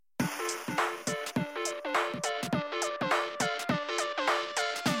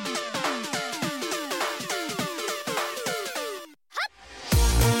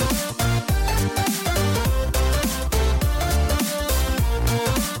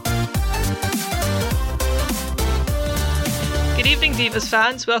evening, Divas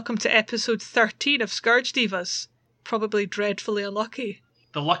fans. Welcome to episode 13 of Scourge Divas. Probably dreadfully unlucky.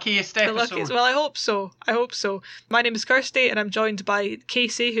 The luckiest episode. The luckiest. Well, I hope so. I hope so. My name is Kirsty, and I'm joined by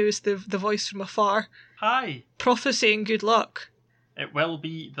Casey, who is the voice from afar. Hi. Prophesying good luck. It will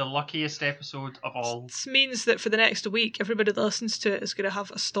be the luckiest episode of all. This means that for the next week, everybody that listens to it is going to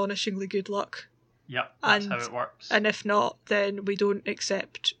have astonishingly good luck. Yep, that's how it works. And if not, then we don't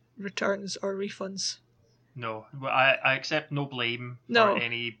accept returns or refunds. No, I accept no blame for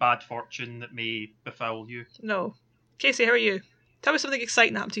any bad fortune that may befall you. No. Casey, how are you? Tell me something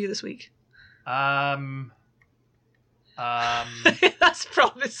exciting that happened to you this week. That's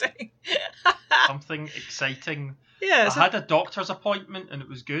promising. Something exciting. Yeah. I had a doctor's appointment and it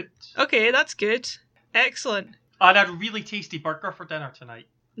was good. Okay, that's good. Excellent. I had a really tasty burger for dinner tonight.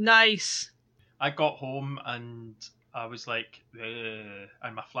 Nice. I got home and I was like, ugh,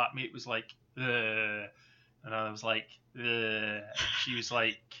 and my flatmate was like, ugh. And I was like, ugh. And she was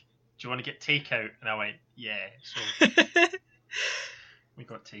like, do you want to get takeout? And I went, yeah. So we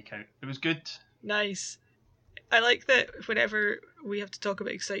got takeout. It was good. Nice. I like that whenever we have to talk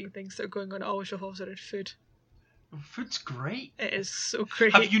about exciting things that are going on, it always revolves around food. Food's great. It is so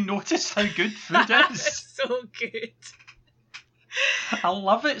great. Have you noticed how good food is? It's so good. I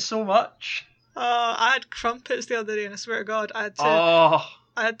love it so much. I had crumpets the other day, and I swear to God, I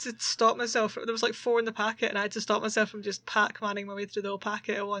had to stop myself. There was like 4 in the packet, and I had to stop myself from just Pac-Manning my way through the whole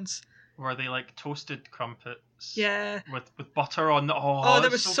packet at once. Were they like toasted crumpets? Yeah. With butter on. There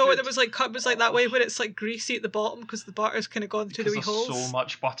was like that way where it's like greasy at the bottom because the butter's kind of gone through the wee holes. So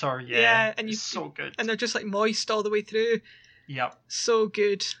much butter, yeah. Yeah, and it's so good. And they're just like moist all the way through. Yep. So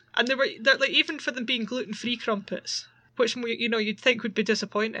good. And they're like, even for them being gluten-free crumpets, which you'd think would be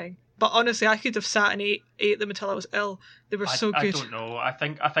disappointing. But honestly, I could have sat and ate them until I was ill. They were so good. I don't know. I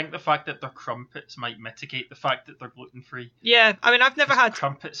think the fact that they're crumpets might mitigate the fact that they're gluten-free. Yeah, I mean, I've never had...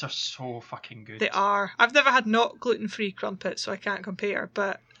 Crumpets are so fucking good. They are. I've never had not gluten-free crumpets, so I can't compare.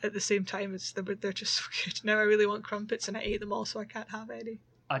 But at the same time, they're just so good. Now I really want crumpets, and I ate them all, so I can't have any.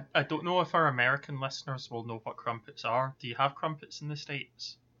 I don't know if our American listeners will know what crumpets are. Do you have crumpets in the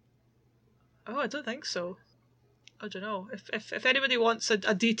States? Oh, I don't think so. I don't know. If anybody wants a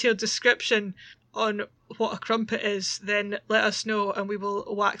detailed description on what a crumpet is, then let us know and we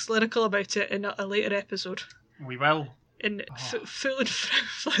will wax lyrical about it in a later episode. We will. In full and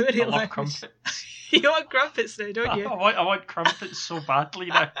flowery I love crumpets. You want crumpets now, don't you? I want crumpets so badly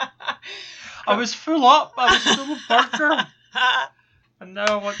now. I was full up. I was full of burger. And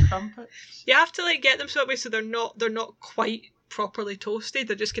now I want crumpets. You have to get them so they're not quite properly toasted.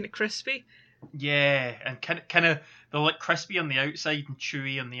 They're just kind of crispy. Yeah, and kind of they're like crispy on the outside and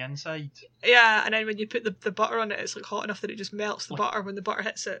chewy on the inside. Yeah, and then when you put the butter on it, it's like hot enough that it just melts the butter when the butter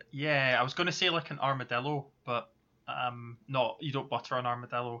hits it. Yeah, I was going to say like an armadillo, but no, you don't butter an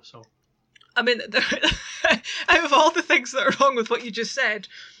armadillo, so. I mean, out of all the things that are wrong with what you just said,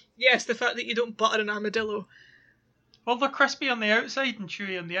 yes, the fact that you don't butter an armadillo. Well, they're crispy on the outside and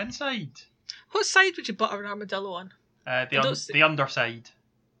chewy on the inside. What side would you butter an armadillo on? The underside.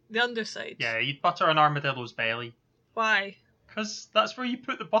 The underside? Yeah, you'd butter an armadillo's belly. Why? Because that's where you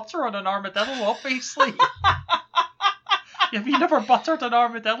put the butter on an armadillo, obviously. Have you never buttered an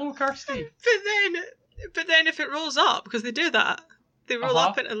armadillo, Kirsty? But then if it rolls up, because they do that, they roll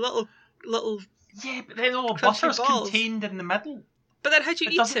up into little... Yeah, but then all the butter's contained in the middle. But then how do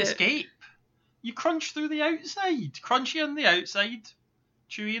you eat it? It doesn't escape. You crunch through the outside. Crunchy on the outside,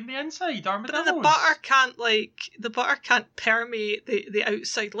 chewy on the inside. Armadillos. But then the butter can't permeate the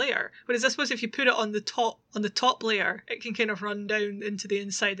outside layer. Whereas I suppose if you put it on the top layer, it can kind of run down into the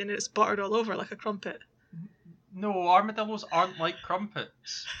inside and it's buttered all over like a crumpet. No, armadillos aren't like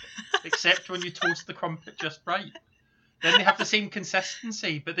crumpets, except when you toast the crumpet just right. Then they have the same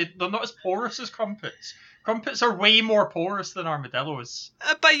consistency, but they're not as porous as crumpets. Crumpets are way more porous than armadillos.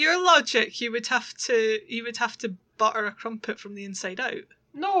 By your logic, you would have to butter a crumpet from the inside out.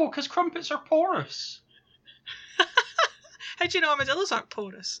 No, because crumpets are porous. How do you know armadillos aren't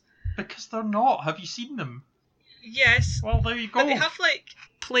porous? Because they're not. Have you seen them? Yes. Well, there you go. But they have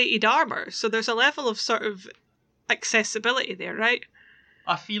plated armour, so there's a level of sort of accessibility there, right?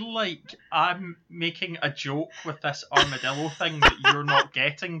 I feel like I'm making a joke with this armadillo thing that you're not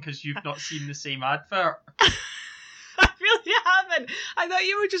getting because you've not seen the same advert. I really haven't. I thought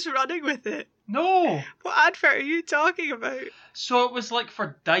you were just running with it. No. What advert are you talking about? So it was like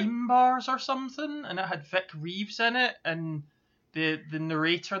for Dime Bars or something, and it had Vic Reeves in it, and the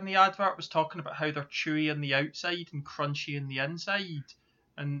narrator in the advert was talking about how they're chewy on the outside and crunchy on the inside.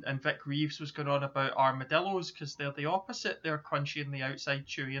 and Vic Reeves was going on about armadillos because they're the opposite. They're crunchy on the outside,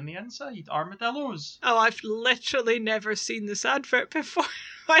 chewy on the inside. Armadillos. Oh, I've literally never seen this advert before in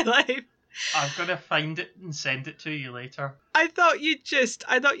my life. I'm gonna find it and send it to you later. I thought you'd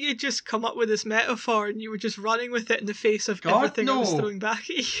just come up with this metaphor and you were just running with it in the face of everything I was throwing back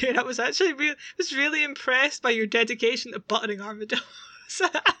at you. And I was actually really impressed by your dedication to buttering armadillos.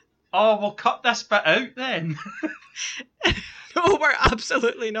 Oh, we'll cut this bit out then. No, we're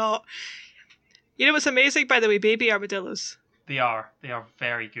absolutely not. You know what's amazing, by the way, baby armadillos. They are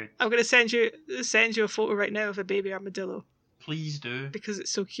very good. I'm going to send you a photo right now of a baby armadillo. Please do. Because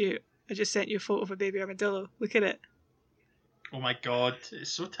it's so cute. I just sent you a photo of a baby armadillo. Look at it. Oh my god,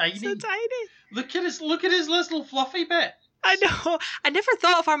 it's so tiny. So tiny. Look at his little fluffy bit. I know. I never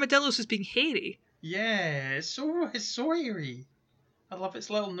thought of armadillos as being hairy. Yeah, it's so hairy. I love its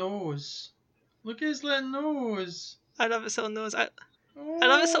little nose. Look at his little nose. I love its little nose. I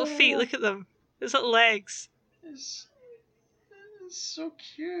love its little feet. Look at them. Its little legs. It's so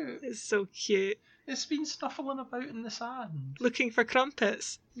cute. It's so cute. It's been snuffling about in the sand. Looking for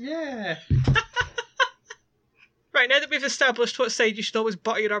crumpets. Yeah. Right, now that we've established what side you should always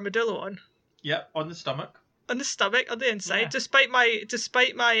butter your armadillo on. Yep, on the stomach. On the stomach, on the inside, yeah. despite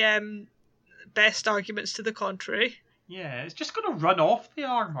my best arguments to the contrary. Yeah, it's just going to run off the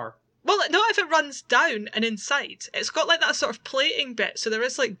armour. Well, not if it runs down and inside. It's got like that sort of plating bit, so there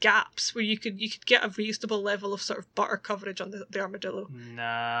is like gaps where you could get a reasonable level of sort of butter coverage on the armadillo.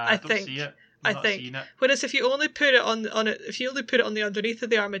 Nah, I don't see it. I think. Whereas if you only put it on the underneath of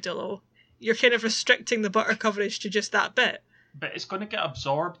the armadillo, you're kind of restricting the butter coverage to just that bit. But it's going to get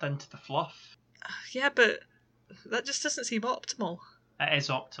absorbed into the fluff. Yeah, but that just doesn't seem optimal. It is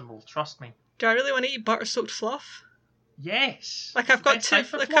optimal, trust me. Do I really want to eat butter-soaked fluff? Yes. Like I've got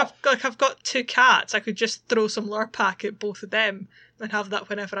two cats. I could just throw some Lurpak at both of them and have that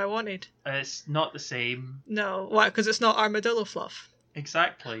whenever I wanted. It's not the same. No, why? Because it's not armadillo fluff.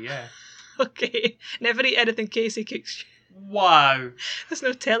 Exactly. Yeah. Okay. Never eat anything Casey cooks. Wow. There's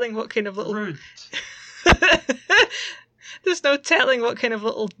no telling what kind of little. Rude. There's no telling what kind of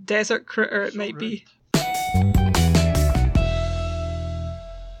little desert critter it might be.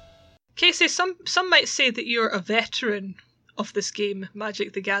 Casey, some might say that you're a veteran of this game,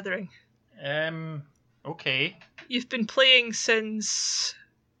 Magic the Gathering. Okay. You've been playing since...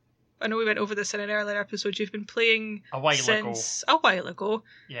 I know we went over this in an earlier episode. You've been playing a while ago.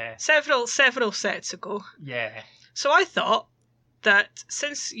 Yeah. Several sets ago. Yeah. So I thought that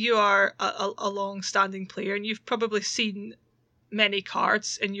since you are a long-standing player and you've probably seen many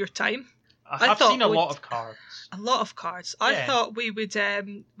cards in your time... I have seen a lot of cards. A lot of cards. Yeah. I thought we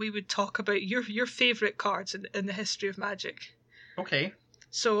would talk about your favourite cards in the history of Magic. Okay.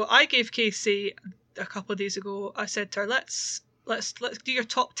 So I gave Casey a couple of days ago. I said to her, let's do your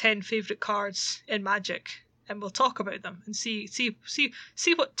top 10 favourite cards in Magic, and we'll talk about them and see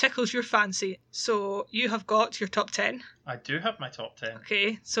what tickles your fancy. So you have got your top 10. I do have my top 10.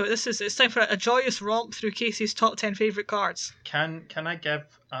 Okay, so it's time for a joyous romp through Casey's top 10 favourite cards. Can I give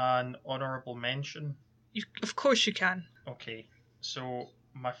an honourable mention? Of course you can. Okay, so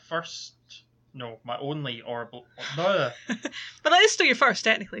my only honourable... No. But that is still your first,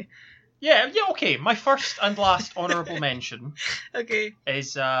 technically. Yeah, okay. My first and last honourable mention okay.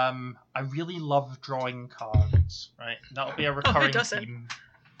 is I really love drawing cards, right? That'll be a recurring theme.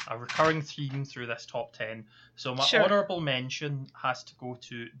 A recurring theme through this top 10. So my honourable mention has to go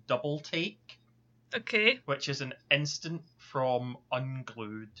to Double Take. Okay. Which is an instant from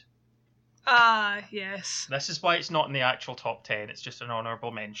Unglued. Ah, yes. This is why it's not in the actual top 10. It's just an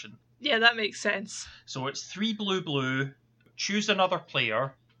honourable mention. Yeah, that makes sense. So it's 3 blue, choose another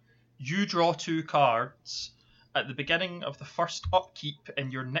player, you draw 2 cards. At the beginning of the first upkeep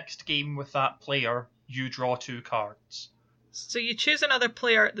in your next game with that player, you draw 2 cards. So you choose another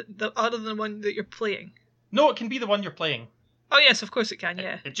player other than the one that you're playing? No, it can be the one you're playing. Oh yes, of course it can,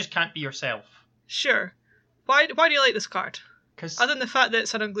 yeah. It just can't be yourself. Sure. Why do you like this card? Because other than the fact that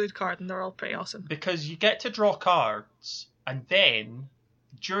it's an unglued card and they're all pretty awesome. Because you get to draw cards, and then,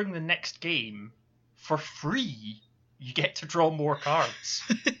 during the next game, for free, you get to draw more cards.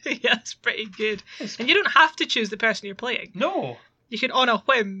 Yeah, that's pretty good. And you don't have to choose the person you're playing. No. You can, on a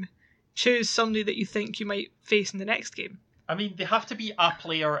whim, choose somebody that you think you might face in the next game. I mean, they have to be a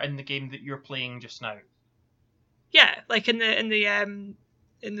player in the game that you're playing just now. Yeah, like in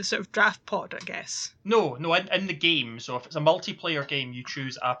the sort of draft pod, I guess. No, in the game. So if it's a multiplayer game, you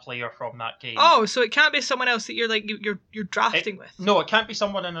choose a player from that game. Oh, so it can't be someone else that you're drafting with. No, it can't be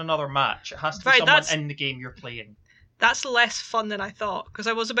someone in another match. It has to be someone in the game you're playing. That's less fun than I thought, because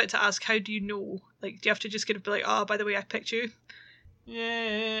I was about to ask, how do you know? Like, do you have to just kind of be like, oh, by the way, I picked you?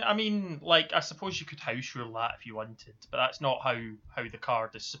 Yeah, I mean, like, I suppose you could house rule that if you wanted, but that's not how the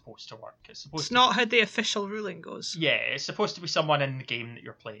card is supposed to work. It's supposed It's to not how the official ruling goes. Yeah, it's supposed to be someone in the game that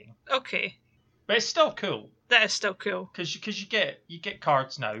you're playing. Okay, But it's still cool that is still cool. because you get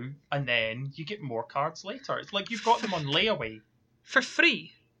cards now, and then you get more cards later. It's like you've got them on layaway For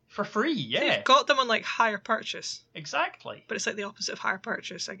free. for free. So Yeah, you've got them on like hire purchase, exactly. but it's like the opposite of hire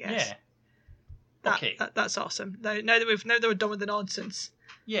purchase, I guess. Yeah. Okay. That's awesome. Now that we're done with the nonsense,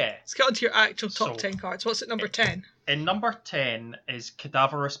 Yeah. let's get on to your actual top So- 10 cards. What's at number 10? In number 10 is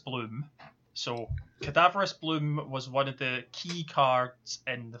Cadaverous Bloom. So, Cadaverous Bloom was one of the key cards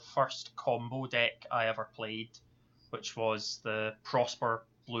in the first combo deck I ever played, which was the Prosper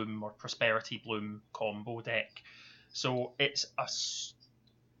Bloom or Prosperity Bloom combo deck. So, it's a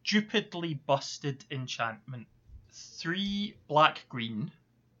stupidly busted enchantment. 3 black-green,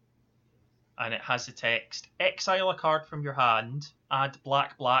 and it has the text, exile a card from your hand, add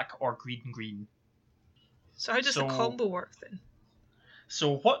black-black or green-green. So how does the So- combo work then?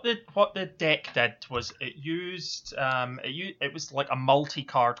 So what the deck did was it used it was like a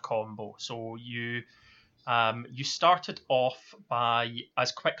multi-card combo. So you started off by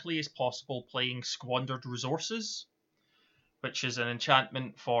as quickly as possible playing Squandered Resources, which is an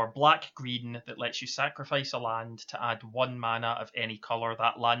enchantment for black-green that lets you sacrifice a land to add 1 mana of any colour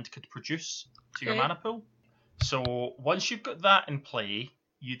that land could produce to your Okay. mana pool. So once you've got that in play,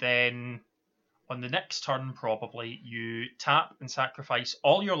 you then, on the next turn probably, you tap and sacrifice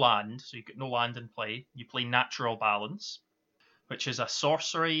all your land, so you've got no land in play. You play Natural Balance, which is a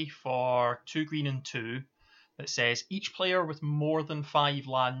sorcery for 2 green and 2 that says each player with more than 5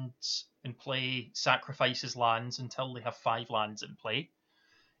 lands in play sacrifices lands until they have 5 lands in play.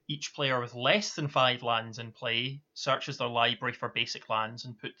 Each player with less than 5 lands in play searches their library for basic lands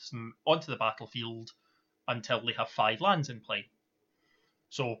and puts them onto the battlefield until they have 5 lands in play.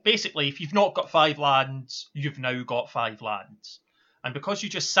 So basically, if you've not got 5 lands, you've now got 5 lands. And because you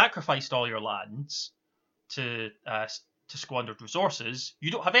just sacrificed all your lands to Squandered Resources,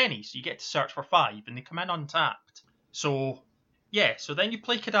 you don't have any, so you get to search for 5, and they come in untapped. So, yeah, so then you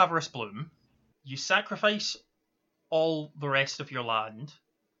play Cadaverous Bloom, you sacrifice all the rest of your land,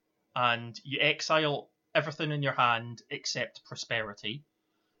 and you exile everything in your hand except Prosperity,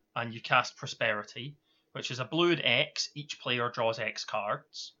 and you cast Prosperity, which is a blue and X. Each player draws X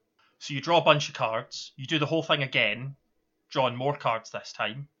cards. So you draw a bunch of cards, you do the whole thing again, drawing more cards this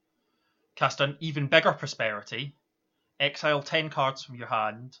time, cast an even bigger Prosperity, exile 10 cards from your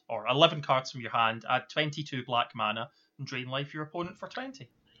hand, or 11 cards from your hand, add 22 black mana, and drain life your opponent for 20.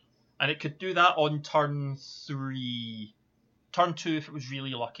 And it could do that on turn 3. Turn 2 if it was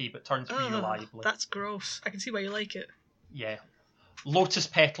really lucky, but turn 3 reliably. That's gross. I can see why you like it. Yeah. Lotus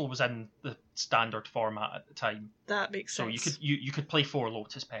Petal was in the standard format at the time, That makes so sense. you could play 4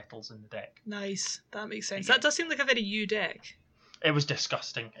 Lotus Petals in the deck. Nice. That makes sense. Yeah. That does seem like a very you deck. It was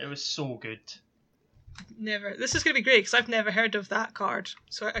disgusting. It was so good. Never. This is going to be great because I've never heard of that card,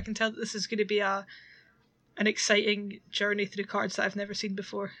 so I can tell that this is going to be an exciting journey through cards that I've never seen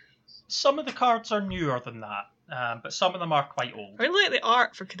before. Some of the cards are newer than that, but some of them are quite old. I really like the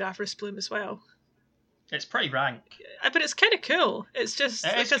art for Cadaverous Bloom as well. It's pretty rank. But it's kind of cool. It's just It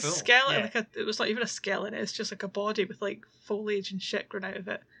like is a cool, skeleton. yeah. It was not even a skeleton. It's just like a body with like foliage and shit growing out of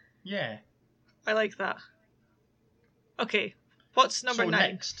it. Yeah. I like that. Okay, what's number 9?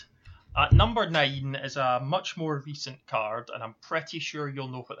 Next, at number 9 is a much more recent card, and I'm pretty sure you'll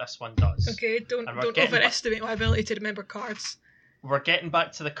know what this one does. Okay, don't And we're don't getting overestimate my ability to remember cards. We're getting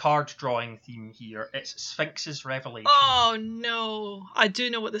back to the card drawing theme here. It's Sphinx's Revelation. Oh no, I do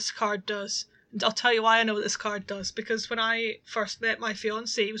know what this card does. And I'll tell you why I know what this card does. Because when I first met my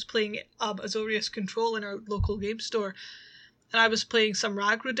fiance, he was playing Azorius Control in our local game store. And I was playing some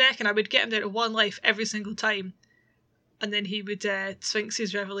Ragro deck, and I would get him down to 1 life every single time. And then he would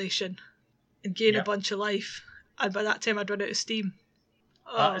Sphinx's Revelation and gain a Yep. bunch of life. And by that time I'd run out of steam.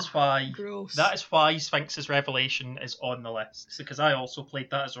 That is why gross. Sphinx's Revelation is on the list, because I also played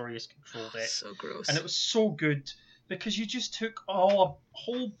that Azorius Control deck. So gross. And it was so good because you just took a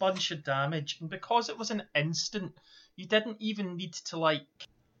whole bunch of damage, and because it was an instant, you didn't even need to like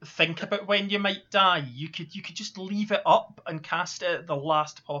think about when you might die. You could just leave it up and cast it at the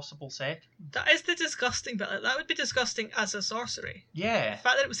last possible second. That is the disgusting bit. Like, that would be disgusting as a sorcery. Yeah. The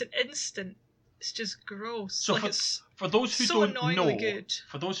fact that it was an instant, it's just gross. So like for- it's For those who so don't annoyingly know, good.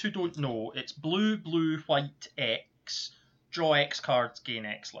 for those who don't know, it's blue, white, X. Draw X cards, gain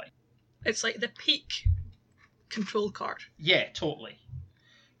X life. It's like the peak control card. Yeah, totally.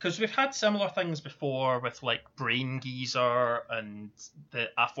 Because we've had similar things before with like Brain Geezer and the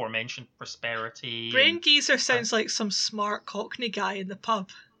aforementioned Prosperity. Brain Geezer sounds like some smart Cockney guy in the pub.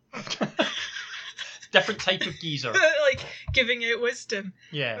 Different type of geezer. Like giving out wisdom.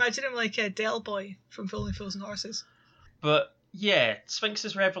 Yeah. Imagine him like a Del Boy from Only Fools and Horses. But yeah,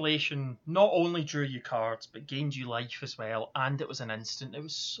 Sphinx's Revelation not only drew you cards, but gained you life as well, and it was an instant. It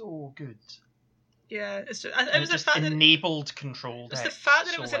was so good. Yeah, it's just, It was the just fact enabled control that decks. it's the fact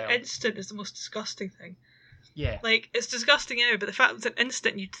that it so was well. an instant is the most disgusting thing. Yeah. Like, it's disgusting now, but the fact that it's an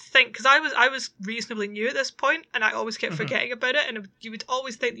instant, you'd think, because I was reasonably new at this point, and I always kept forgetting about it, and you would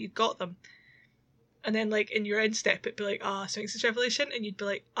always think that you'd got them. And then, like, in your end step, it'd be like, Sphinx's Revelation, and you'd be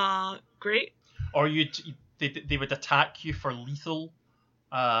like, great. Or they would attack you for lethal,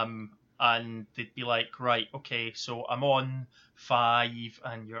 and they'd be like, right, okay, so I'm on 5,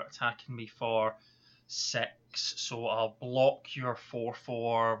 and you're attacking me for 6, so I'll block your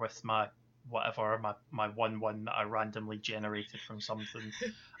 4/4 with my whatever, my 1/1 that I randomly generated from something,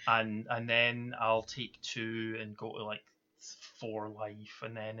 and then I'll take 2 and go to like 4 life,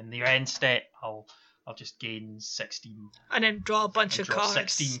 and then in the end step I'll just gain 16 and then draw a bunch of draw cards,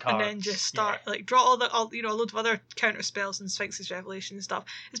 16 cards, and then just start like draw a load of other counter spells and Sphinx's Revelation and stuff.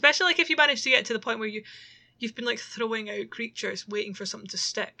 Especially like if you manage to get to the point where you've been like throwing out creatures waiting for something to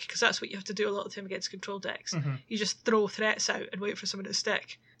stick, because that's what you have to do a lot of the time against control decks. You just throw threats out and wait for something to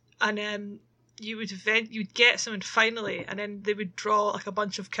stick, and you'd get someone finally, and then they would draw like a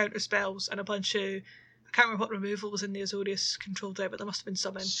bunch of counter spells and a bunch of, I can't remember what removal was in the Azorius control deck, but there must have been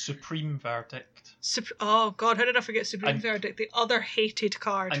some in. Supreme Verdict. Oh god, how did I forget Supreme Verdict? The other hated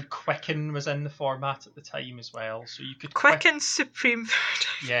card. And Quicken was in the format at the time as well, so you could Quicken Supreme Verdict.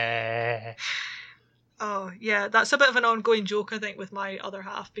 Yeah. Oh yeah, that's a bit of an ongoing joke I think with my other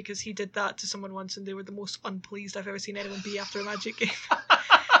half, because he did that to someone once and they were the most unpleased I've ever seen anyone be after a Magic game.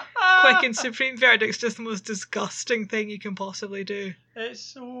 Quicken Supreme Verdict's just the most disgusting thing you can possibly do. It's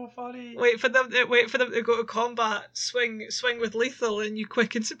so funny. Wait for them to go to combat, swing with lethal, and you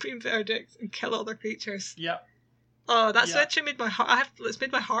Quicken Supreme Verdict and kill other creatures. Yep. Oh, that's actually made my heart. It's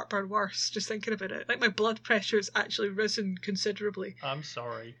made my heartburn worse just thinking about it. Like my blood pressure has actually risen considerably. I'm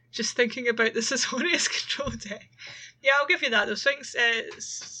sorry. Just thinking about this Azorius control deck. Yeah, I'll give you that though.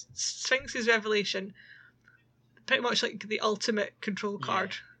 Sphinx's Revelation, pretty much like the ultimate control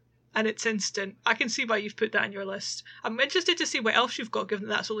card. And it's instant. I can see why you've put that on your list. I'm interested to see what else you've got, given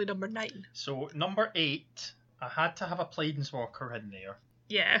that that's only number 9. So, number 8, I had to have a Planeswalker in there.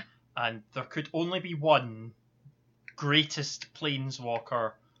 Yeah. And there could only be one greatest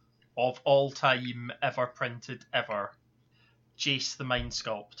Planeswalker of all time ever printed ever. Jace the Mind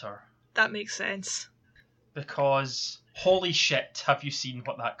Sculptor. That makes sense. Because, holy shit, have you seen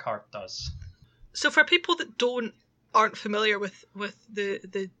what that card does? So for people that aren't familiar with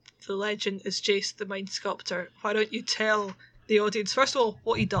the legend is Jace the Mind Sculptor, why don't you tell the audience, first of all,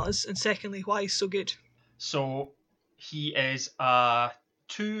 what he does, and secondly, why he's so good? So, he is a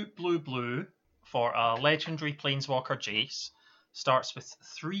 2 blue for a legendary Planeswalker Jace. Starts with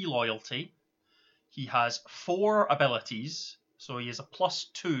 3 loyalty. He has 4 abilities, so he is a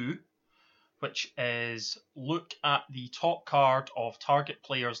 +2, which is look at the top card of target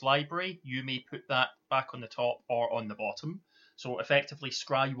player's library. You may put that back on the top or on the bottom. So effectively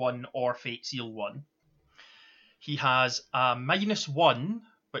scry 1 or Fate Seal 1. He has a -1,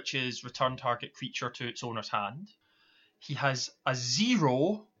 which is return target creature to its owner's hand. He has a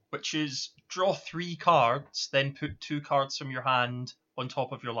 0, which is draw 3 cards, then put 2 cards from your hand on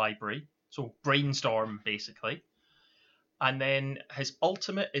top of your library. So brainstorm, basically. And then his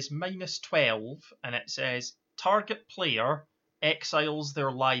ultimate is -12, and it says target player exiles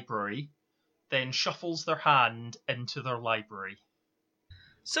their library, then shuffles their hand into their library.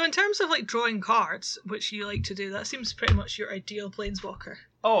 So in terms of like drawing cards, which you like to do, that seems pretty much your ideal Planeswalker.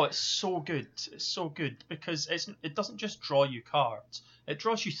 Oh, it's so good. It's so good because it doesn't just draw you cards. It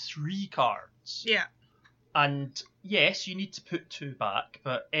draws you 3 cards. Yeah. And yes, you need to put 2 back,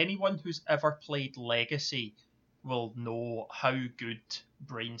 but anyone who's ever played Legacy will know how good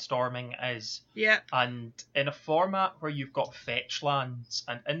brainstorming is. Yeah. And in a format where you've got fetch lands,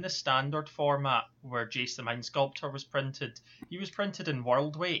 and in the standard format where Jace the Mind Sculptor was printed, he was printed in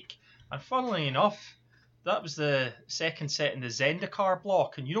Worldwake. And funnily enough, that was the second set in the Zendikar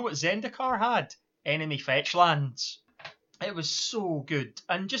block. And you know what Zendikar had? Enemy fetch lands. It was so good.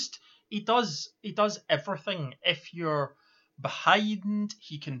 And just, he does everything. If you're behind,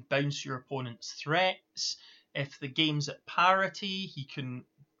 he can bounce your opponent's threats. If the game's at parity, he can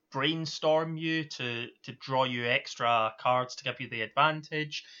brainstorm you to draw you extra cards to give you the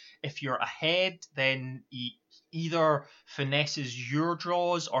advantage. If you're ahead, then he either finesses your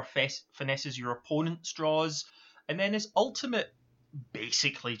draws or finesses your opponent's draws. And then his ultimate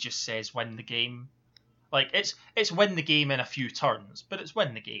basically just says win the game. Like, it's win the game in a few turns, but it's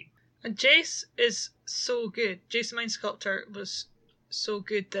win the game. And Jace is so good. Jace the Mind Sculptor was so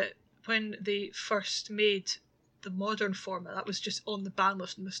good that when they first made the modern format, that was just on the ban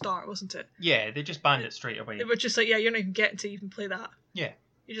list from the start, wasn't it? Yeah, they just banned it straight away. They were just like, yeah, you're not even getting to even play that. Yeah.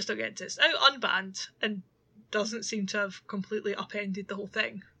 You just don't get to it. It's now unbanned and doesn't seem to have completely upended the whole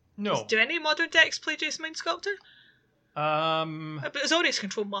thing. No. Do any modern decks play Jace Mind Sculptor? But it's Audience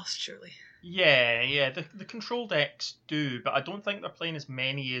Control must, surely. Yeah, the control decks do, but I don't think they're playing as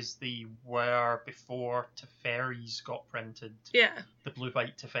many as they were before Teferis got printed. Yeah. The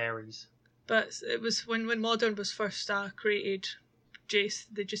blue-white Teferis. But it was when Modern was first created, Jace,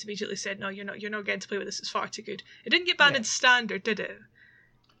 they just immediately said, no, you're not getting to play with this, it's far too good. It didn't get banned in Standard, did it?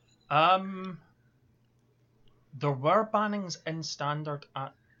 There were bannings in Standard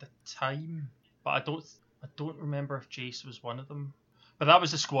at the time, but I don't remember if Jace was one of them. But that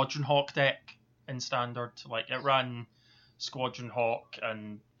was the Squadron Hawk deck in Standard. Like, it ran Squadron Hawk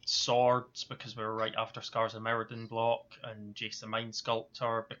and Swords because we were right after Scars of Mirrodin block, and Jace the Mind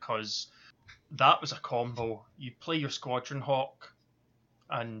Sculptor because that was a combo. You play your Squadron Hawk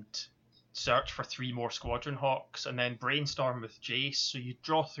and search for 3 more Squadron Hawks, and then brainstorm with Jace. So you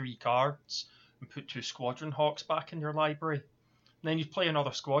draw 3 cards and put 2 Squadron Hawks back in your library. And then you play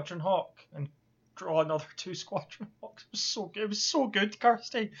another Squadron Hawk and draw another 2 Squadron Hawks. It was so good. It was so good,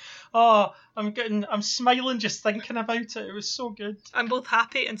 Kirsty. Oh, I'm smiling just thinking about it. It was so good. I'm both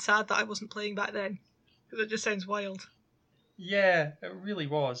happy and sad that I wasn't playing back then, because it just sounds wild. Yeah, it really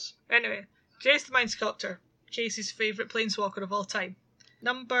was. Anyway, Jace the Mind Sculptor, Jace's favourite planeswalker of all time.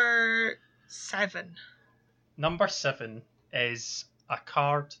 Number 7. Number 7 is a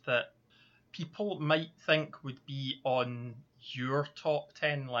card that people might think would be on your top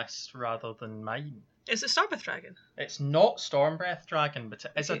 10 list rather than mine. Is it Starbreath Dragon? It's not Stormbreath Dragon, but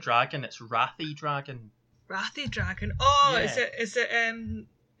it is a dragon. It's Wrathy Dragon. Wrathy Dragon? Oh, Yeah. Is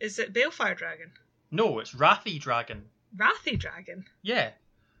it Balefire Dragon? No, it's Wrathy Dragon. Wrathy Dragon? Yeah.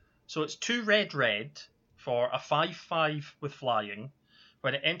 So it's 2 red for a 5/5 with flying.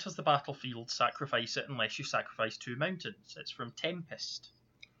 When it enters the battlefield, sacrifice it unless you sacrifice 2 mountains. It's from Tempest.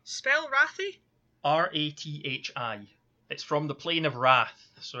 Spell Wrathy? Rathi. It's from the Plane of Wrath,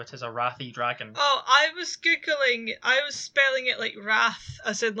 so it is a Wrathy Dragon. Oh, I was spelling it like Wrath,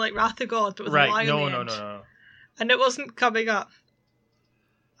 as in like Wrath of God, but with a Y on the end. No. And it wasn't coming up.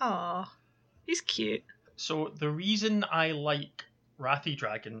 Aw, he's cute. So the reason I like Wrathy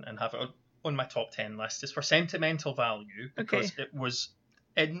Dragon and have it on my top 10 list is for sentimental value, because it was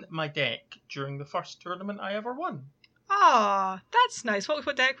in my deck during the first tournament I ever won. Ah, that's nice.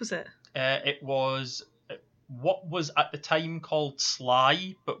 What deck was it? It was what was at the time called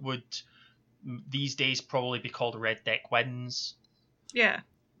Sly, but would these days probably be called Red Deck Wins. Yeah.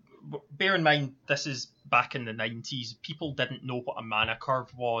 Bear in mind, this is back in the 90s. People didn't know what a mana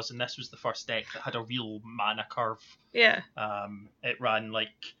curve was, and this was the first deck that had a real mana curve. Yeah. It ran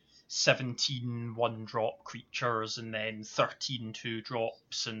like 17 1-drop creatures, and then 13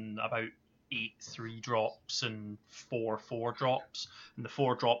 2-drops, and about 8 3-drops, and 4 4-drops. And the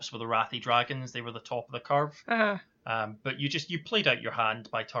 4-drops were the Wrathy Dragons. They were the top of the curve. Uh-huh. But you played out your hand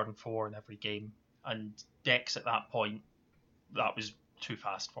by turn 4 in every game, and decks at that point, that was too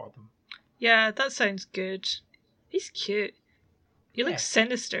fast for them. Yeah, that sounds good. He's cute. He looks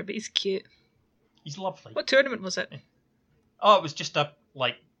sinister, but he's cute. He's lovely. What tournament was it? Oh, it was just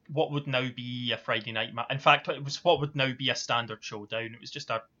what would now be a Friday night match. In fact, it was what would now be a standard showdown. It was just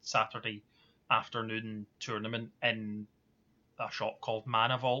a Saturday afternoon tournament in a shop called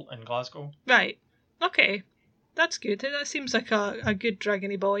Mana Vault in Glasgow. Right. Okay. That's good. That seems like a good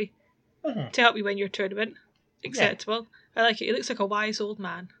dragony boy to help you win your tournament. Acceptable. Yeah. I like it. He looks like a wise old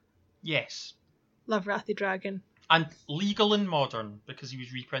man. Yes. Love Wrathy Dragon. And legal and modern, because he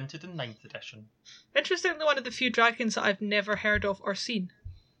was reprinted in 9th edition. Interestingly, one of the few dragons that I've never heard of or seen.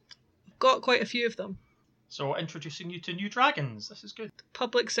 I've got quite a few of them. So introducing you to new dragons. This is good.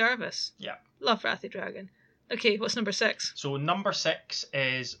 Public service. Yeah. Love Wrathy Dragon. Okay, what's number 6? So number 6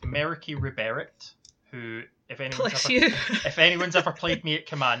 is Meriki Reberet, who, if anyone's ever played me at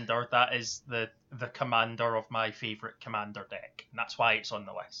Commander, that is the commander of my favourite Commander deck, and that's why it's on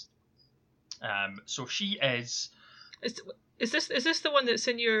the list. So she is. Is this the one that's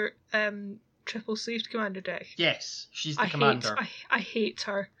in your triple sleeved Commander deck? Yes, she's the commander. I hate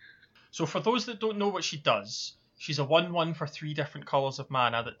her. So for those that don't know what she does, She's a 1/1 for 3 different colours of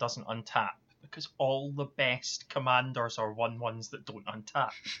mana that doesn't untap, because all the best commanders are 1/1s that don't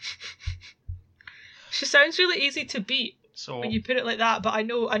untap. She sounds really easy to beat So when you put it like that, but I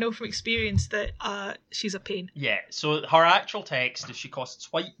know from experience that she's a pain. yeah, so her actual text is she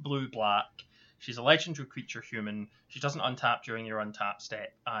costs white, blue, black. She's a legendary creature human. She doesn't untap during your untap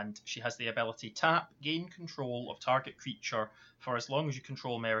step, and she has the ability tap, gain control of target creature for as long as you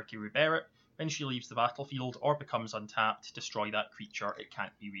control Meriki Ruberet. When she leaves the battlefield or becomes untapped, destroy that creature. It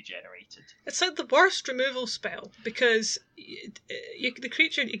can't be regenerated. It's like the worst removal spell, because the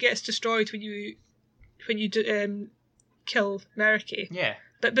creature gets destroyed when you kill Meriki. Yeah.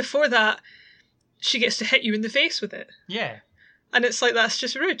 But before that, she gets to hit you in the face with it. Yeah. And it's like, that's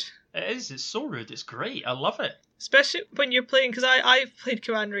just rude. It is. It's so rude. It's great. I love it. Especially when you're playing, because I've played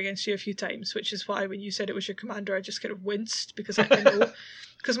Commander against you a few times, which is why when you said it was your Commander, I just kind of winced, because I know.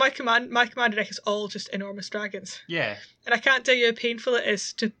 Because my Commander deck is all just enormous dragons. Yeah. And I can't tell you how painful it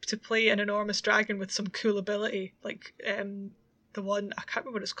is to play an enormous dragon with some cool ability, like the one, I can't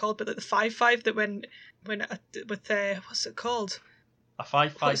remember what it's called, but like the 5/5 that when what's it called? A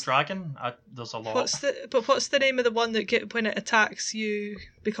 5/5 dragon? There's a lot. What's the name of the one that when it attacks you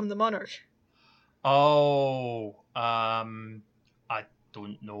become the monarch? Oh, I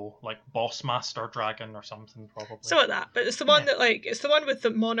don't know, like Boss Master Dragon or something, probably. So like that, but it's the one it's the one with the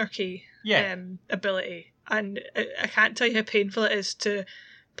monarchy ability, and I can't tell you how painful it is to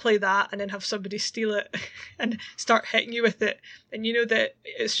play that and then have somebody steal it and start hitting you with it, and you know that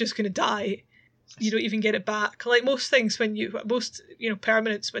it's just going to die. You don't even get it back. Like most things, most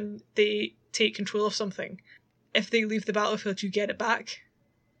permanents, when they take control of something, if they leave the battlefield, you get it back.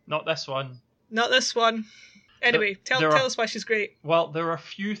 Not this one. Not this one. Anyway, tell us why she's great. Well, there are a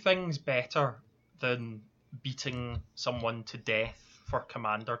few things better than beating someone to death for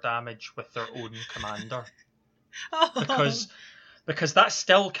commander damage with their own commander. Because that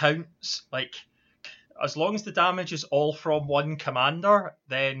still counts. Like, as long as the damage is all from one commander,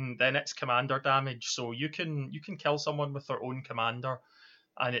 then it's commander damage. So you can kill someone with their own commander,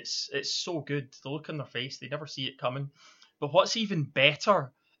 and it's so good. The look on their face, they never see it coming. But what's even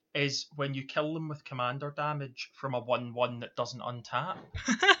better is when you kill them with commander damage from a 1/1 that doesn't untap.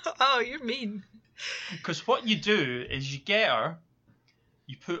 Oh, you're mean. Because what you do is you get her,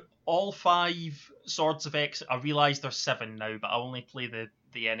 you put all 5 Swords of X. I realise there's 7 now, but I only play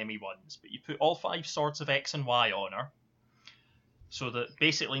the enemy ones. But you put all 5 Swords of X and Y on her, so that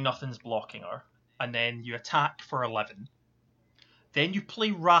basically nothing's blocking her, and then you attack for 11. Then you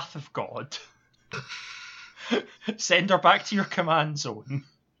play Wrath of God, send her back to your command zone,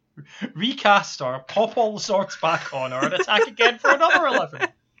 recast her, pop all the swords back on her, and attack again for another 11.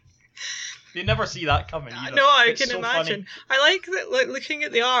 They never see that coming either. No, I It's can so imagine. funny. I like that. Like, looking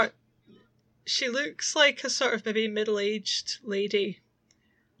at the art, she looks like a sort of maybe middle-aged lady.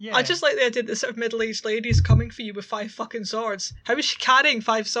 Yeah. I just like the idea that sort of middle-aged lady's coming for you with 5 fucking swords. How is she carrying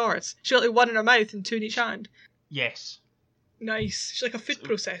 5 swords? She got like 1 in her mouth and 2 in each hand. Yes. Nice. She's like a food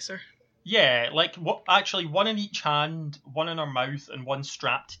processor. Yeah, like actually 1 in each hand, 1 in her mouth, and 1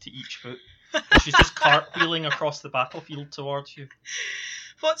 strapped to each foot. And she's just cartwheeling across the battlefield towards you.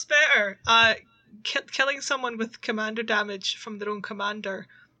 What's better, killing someone with commander damage from their own commander,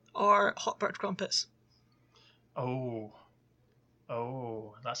 or Hotbird Crumpets? Oh,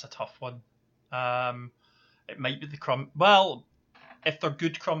 that's a tough one. It might be the Well, if they're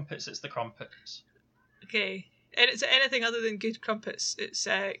good crumpets, it's the crumpets. Okay, and it's anything other than good crumpets. It's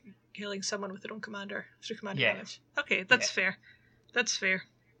killing someone with their own commander through commander damage. Okay, that's fair. That's fair.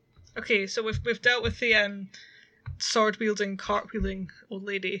 Okay, so we've dealt with the sword wielding, cartwheeling old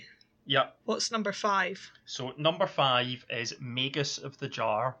lady. Yep. What's number 5? So number 5 is Magus of the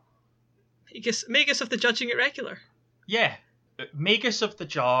Jar. Magus of the Judging It Regular. Yeah. Magus of the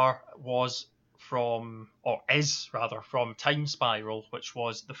Jar is from Time Spiral, which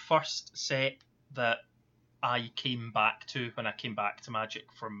was the first set that I came back to when I came back to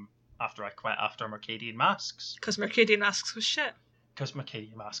Magic from after I quit after Mercadian Masks. Because Mercadian Masks was shit.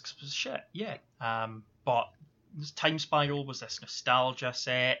 Yeah. But Time Spiral was this nostalgia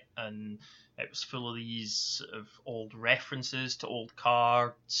set, and it was full of these sort of old references to old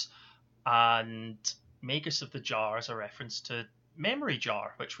cards, and Magus of the Jar is a reference to Memory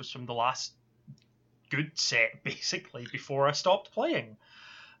Jar, which was from the last good set, basically, before I stopped playing.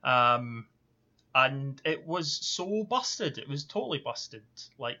 And it was so busted. It was totally busted.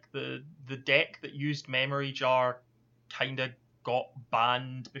 Like, the deck that used Memory Jar kind of got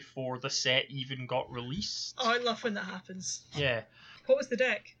banned before the set even got released. Oh, I love when that happens. Yeah. What was the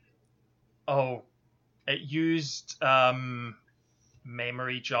deck? Oh, it used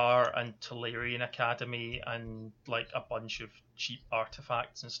Memory Jar and Tolarian Academy and like a bunch of cheap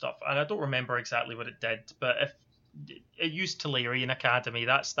artifacts and stuff. And I don't remember exactly what it did, but if it used Tolarian Academy,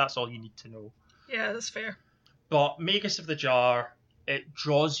 that's all you need to know. Yeah, that's fair. But Magus of the Jar, it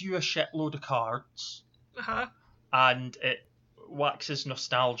draws you a shitload of cards, and it waxes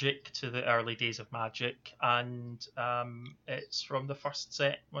nostalgic to the early days of Magic, and it's from the first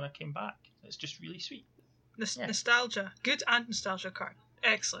set when I came back. It's just really sweet. Nostalgia. Good and nostalgia card.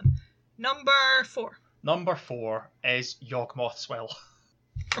 Excellent. Number 4. Number 4 is Yawgmoth's Will.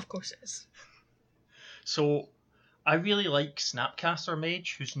 Of course it is. So, I really like Snapcaster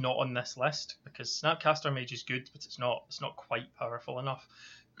Mage, who's not on this list, because Snapcaster Mage is good, but it's not quite powerful enough.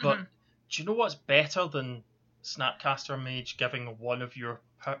 But do you know what's better than Snapcaster Mage giving one of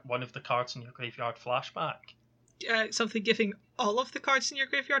the cards in your graveyard flashback? Something giving all of the cards in your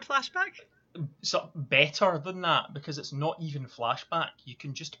graveyard flashback? So better than that, because it's not even flashback. You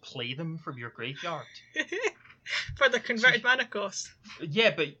can just play them from your graveyard. For the converted mana cost.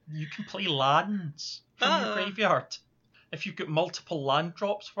 Yeah, but you can play lands from your graveyard. If you've got multiple land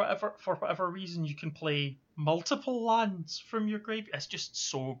drops, for whatever reason, you can play multiple lands from your graveyard. It's just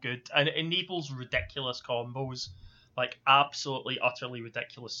so good, and it enables ridiculous combos, like absolutely, utterly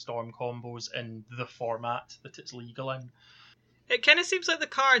ridiculous storm combos in the format that it's legal in. It kind of seems like the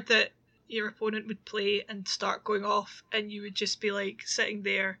card that your opponent would play and start going off, and you would just be like sitting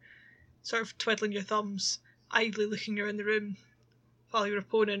there, sort of twiddling your thumbs, idly looking around the room, while your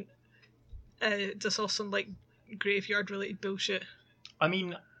opponent does all some like graveyard related bullshit. I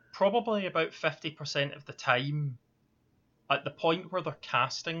mean, probably about 50% of the time, at the point where they're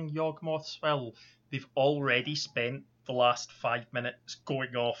casting Yawgmoth's Will, they've already spent the last 5 minutes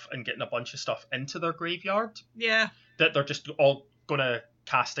going off and getting a bunch of stuff into their graveyard. Yeah. That they're just all gonna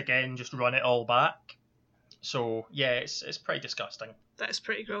cast again, just run it all back. So yeah, it's pretty disgusting. That is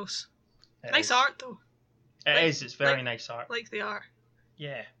pretty gross. It nice is. Art though. It's very nice art. Like they are.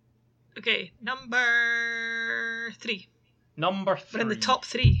 Yeah. Okay, number 3. Number 3. We're in the top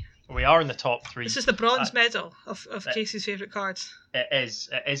 3. We are in the top 3. This is the bronze medal of Casey's favourite cards. It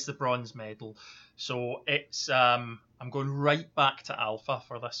is the bronze medal. So it's I'm going right back to Alpha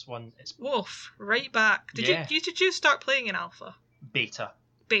for this one. It's Wolf, right back. Did you start playing in Alpha? Beta.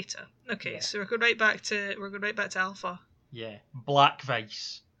 Okay, yeah. So we're going right back to Alpha. Yeah. Black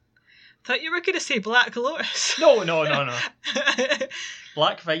Vice. Thought you were going to say Black Lotus. No.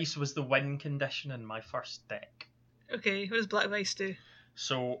 Black Vice was the win condition in my first deck. Okay, what does Black Vice do?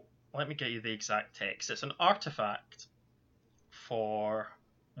 So let me get you the exact text. It's an artifact for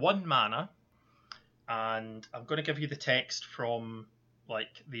 1 mana, and I'm going to give you the text from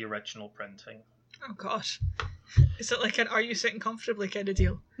like the original printing. Oh gosh. Is it like an "Are you sitting comfortably" kind of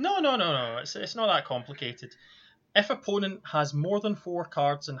deal? No. It's not that complicated. If opponent has more than 4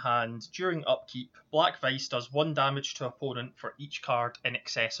 cards in hand during upkeep, Black Vice does 1 damage to opponent for each card in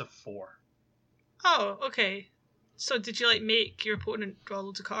excess of 4. Oh, okay. So did you like make your opponent draw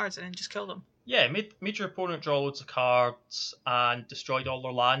loads of cards and then just kill them? Yeah, made your opponent draw loads of cards and destroyed all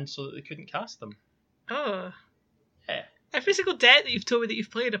their lands so that they couldn't cast them. Oh. Yeah. Every single deck that you've told me that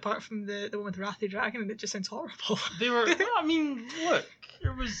you've played, apart from the one with Wrathy Dragon, and it just sounds horrible. They were. I mean, look,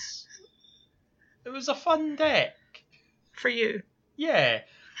 it was a fun deck. For you. Yeah.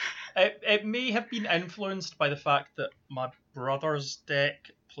 It may have been influenced by the fact that my brother's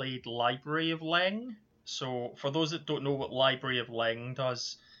deck played Library of Leng. So, for those that don't know what Library of Leng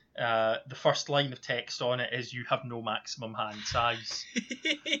does, the first line of text on it is "You have no maximum hand size."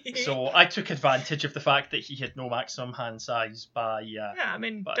 So I took advantage of the fact that he had no maximum hand size by...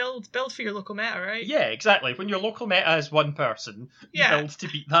 build for your local meta, right? Yeah, exactly. When your local meta is 1 person, you build to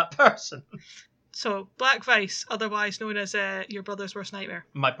beat that person. So, Black Vice, otherwise known as your brother's worst nightmare.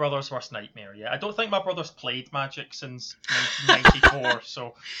 My brother's worst nightmare, yeah. I don't think my brother's played Magic since 1994,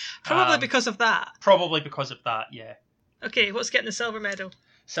 so... Probably because of that. Probably because of that, yeah. Okay, what's getting the silver medal?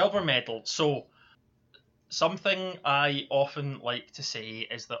 Silver medal. So, something I often like to say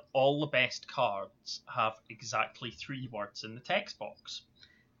is that all the best cards have exactly 3 words in the text box.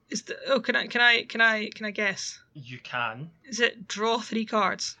 Can I guess? You can. Is it draw 3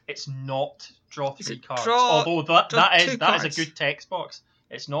 cards? It's not draw 3 cards. Although that is a good text box.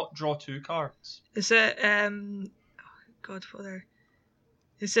 It's not draw 2 cards. Is it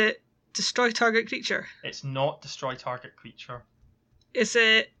Is it destroy target creature? It's not destroy target creature. Is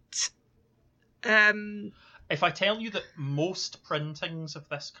it If I tell you that most printings of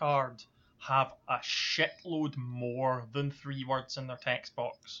this card have a shitload more than 3 words in their text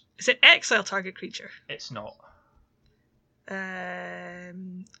box. Is it exile target creature? It's not.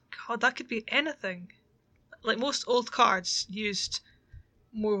 God, that could be anything. Like most old cards used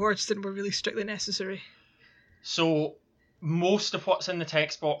more words than were really strictly necessary. So most of what's in the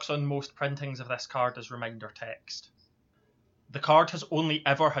text box on most printings of this card is reminder text. The card has only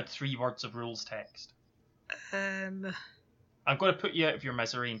ever had 3 words of rules text. Um. I'm going to put you out of your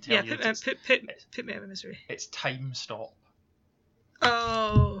misery and tell you Put me out of misery. It's time stop.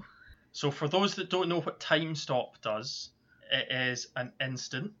 Oh. So for those that don't know what time stop does, it is an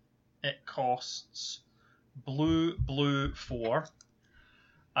instant. It costs blue 4,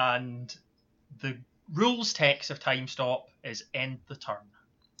 and the rules text of time stop is end the turn.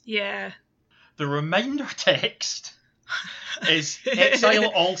 Yeah. The reminder text is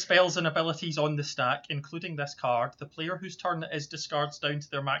exile all spells and abilities on the stack, including this card. The player whose turn it is discards down to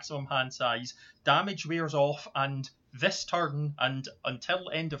their maximum hand size. Damage wears off, and this turn and until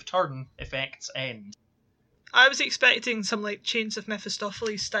end of turn effects end. I was expecting some like Chains of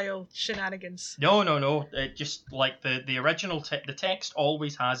Mephistopheles style shenanigans. No. It just like the original the text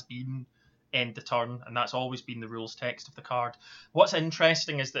always has been end the turn, and that's always been the rules text of the card. What's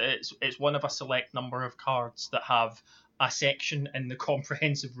interesting is that it's one of a select number of cards that have a section in the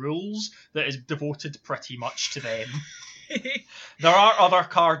comprehensive rules that is devoted pretty much to them. There are other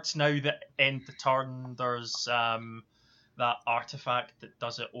cards now that end the turn. There's that artifact that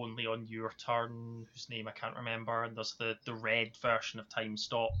does it only on your turn, whose name I can't remember, and there's the red version of Time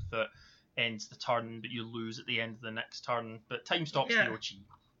Stop that ends the turn, but you lose at the end of the next turn. But Time Stop's the OG.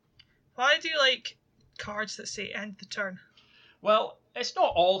 Why do you like cards that say end the turn? Well, it's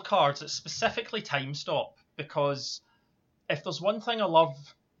not all cards, it's specifically Time Stop, because if there's one thing I love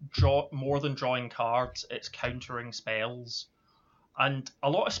more than drawing cards, it's countering spells. And a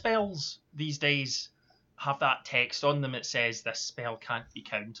lot of spells these days have that text on them that says this spell can't be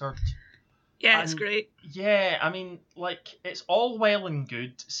countered. Yeah, it's great. Yeah, I mean, like, it's all well and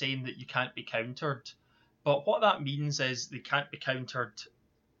good saying that you can't be countered, but what that means is they can't be countered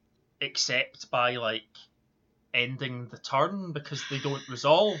except by, like, ending the turn because they don't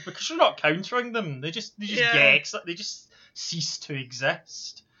resolve, because you're not countering them. They just cease to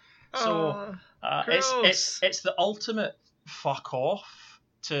exist. So it's the ultimate fuck off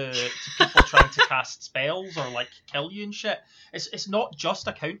to people trying to cast spells or like kill you and shit. It's not just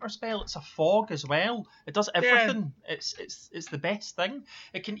a counter spell, it's a fog as well. It does everything. Yeah. It's the best thing.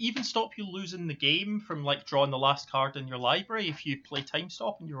 It can even stop you losing the game from like drawing the last card in your library if you play Time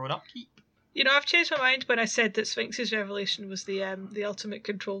Stop in your own upkeep. You know, I've changed my mind when I said that Sphinx's Revelation was the ultimate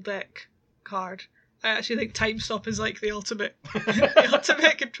control deck card. I actually think Time Stop is like the ultimate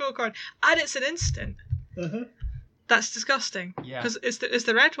control card, and it's an instant. Mm-hmm. That's disgusting. Yeah. Because is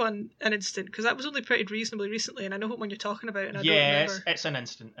the red one an instant? Because that was only printed reasonably recently, and I know what one you're talking about, and I don't remember. It's an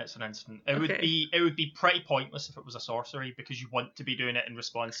instant. It would be pretty pointless if it was a sorcery, because you want to be doing it in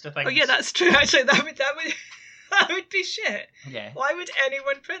response to things. Oh yeah, that's true. Actually, that would be shit. Yeah. Why would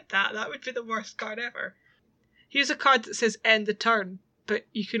anyone print that? That would be the worst card ever. Here's a card that says end the turn, but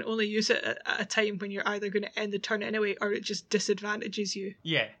you can only use it at a time when you're either going to end the turn anyway, or it just disadvantages you.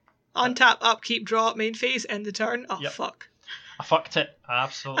 Yeah. Untap, upkeep, draw, main phase, end the turn. Oh, yep. Fuck. I fucked it.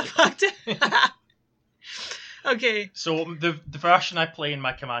 Absolutely. I fucked it. Okay. So the version I play in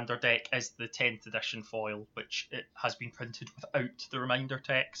my commander deck is the 10th edition foil, which it has been printed without the reminder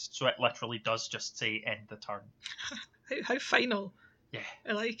text, so it literally does just say end the turn. How final. Yeah.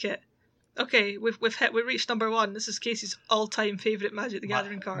 I like it. Okay, we've reached number 1. This is Casey's all-time favourite Magic the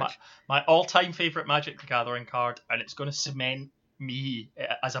Gathering card. My all-time favourite Magic the Gathering card, and it's going to cement me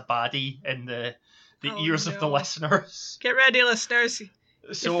as a baddie in the ears of the listeners. Get ready, listeners.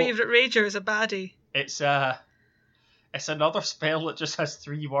 Your favourite rager is a baddie. It's another spell that just has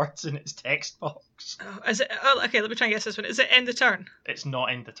 3 words in its text box. Oh, is it? Oh, okay. Let me try and guess this one. Is it end the turn? It's not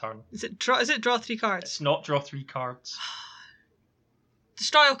end the turn. Is it draw 3 cards? It's not draw 3 cards.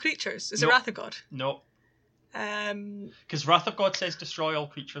 Destroy all creatures. Is it Wrath of God? No. Because Wrath of God says destroy all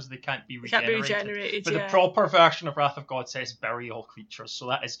creatures, they can't be regenerated. But the proper version of Wrath of God says bury all creatures, so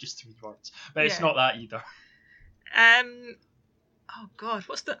that is just 3 words. But it's not that either. Oh god,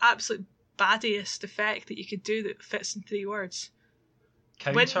 what's the absolute baddiest effect that you could do that fits in 3 words?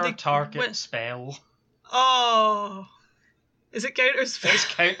 Counter target spell. Oh, is it counter spell? It's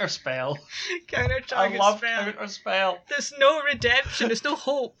counter spell. Counter target spell. I love counter spell. There's no redemption. There's no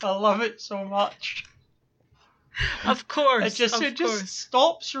hope. I love it so much. Of course. It just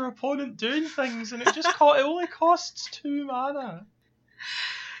stops your opponent doing things, and it only costs 2 mana.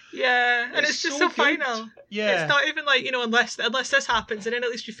 Yeah, and it's just so final. Yeah, it's not even like, unless this happens, and then at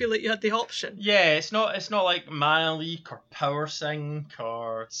least you feel like you had the option. Yeah, it's not like Mana Leak or Power Sync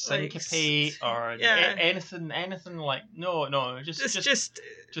or Syncopate or anything like no, just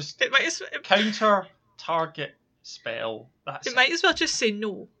counter target spell. That's It might as well just say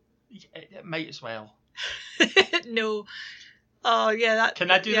no. it might as well. No. Oh, yeah, that...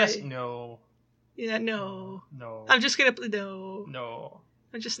 Can I do yeah, this? No. Yeah, no. No. I'm just gonna... No. No.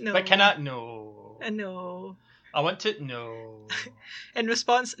 I'm just... No. But can I? No. No. I want it. No. In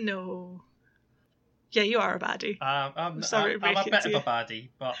response, no. Yeah, you are a baddie. I'm sorry to break a it bit to of you. a baddie,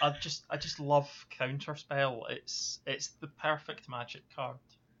 but I just love Counterspell. It's the perfect Magic card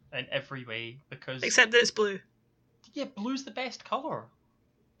in every way because Except that it's blue. yeah, blue's the best colour.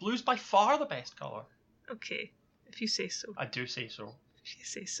 Blue's by far the best colour. Okay. If you say so. I do say so. If you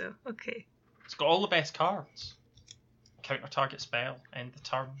say so. Okay. It's got all the best cards. Counter target spell, end the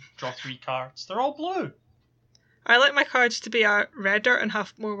turn, draw 3 cards. They're all blue. I like my cards to be redder and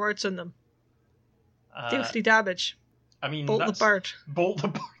have more words on them. Deal 3 damage. I mean, Bolt the bird. Bolt the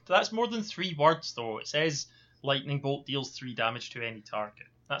bird. That's more than 3 words, though. It says lightning bolt deals 3 damage to any target.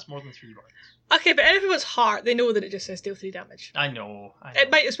 That's more than 3 words. Okay, but everyone's heart, they know that it just says deal 3 damage. I know.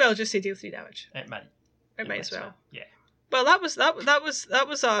 It might as well just say deal 3 damage. It might. It might as well. Yeah. Well, that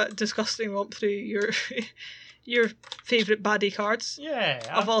was a disgusting romp through your favourite baddie cards Yeah.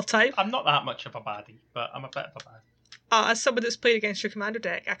 of all time. I'm not that much of a baddie, but I'm a bit of a baddie. As someone that's played against your commander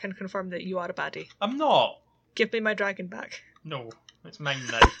deck, I can confirm that you are a baddie. I'm not. Give me my dragon back. No. It's mine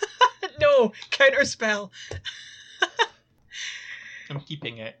now. No, counter spell. I'm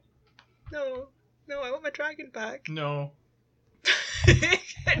keeping it. No, I want my dragon back. No.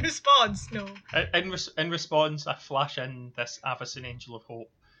 In response, no. In response, I flash in this Avacyn Angel of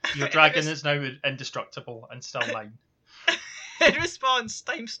Hope. Your dragon is now indestructible and still mine. In response,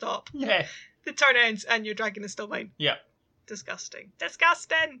 time stop. Yeah. The turn ends and your dragon is still mine. Yeah. Disgusting.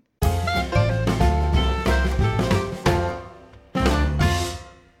 Disgusting!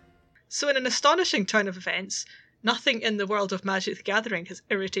 So in an astonishing turn of events, nothing in the world of Magic the Gathering has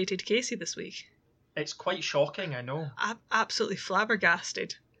irritated Casey this week. It's quite shocking, I know. I'm absolutely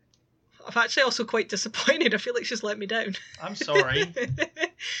flabbergasted. I'm actually also quite disappointed. I feel like she's let me down. I'm sorry.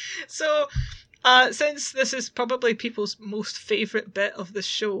 So, since this is probably people's most favourite bit of the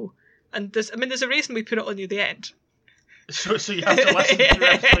show, and there's a reason we put it on near the end. So you have to listen to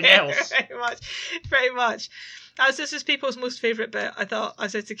everything else. Pretty much. As this is people's most favourite bit, I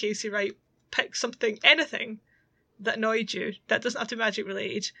said to Casey, right, pick something, anything that annoyed you, that doesn't have to be Magic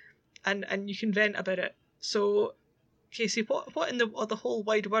related, and you can vent about it. So, Casey, what in the whole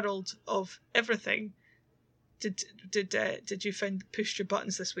wide world of everything did you find pushed your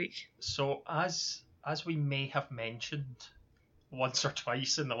buttons this week? So as we may have mentioned once or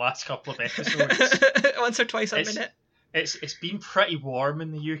twice in the last couple of episodes, once or twice a minute. It's been pretty warm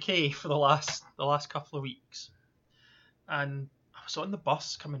in the UK for the last couple of weeks, and I was on the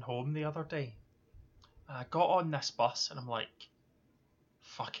bus coming home the other day. And I got on this bus and I'm like,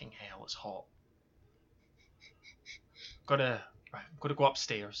 fucking hell, it's hot. I'm gonna go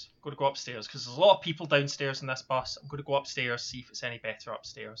upstairs. Because there's a lot of people downstairs in this bus. I'm gonna go upstairs, see if it's any better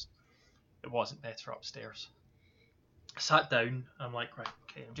upstairs. It wasn't better upstairs. I sat down and I'm like, right,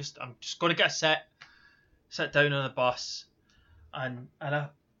 okay, I'm just gonna get a sit down on the bus, and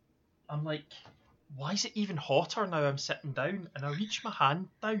I'm like, why is it even hotter now I'm sitting down? And I reach my hand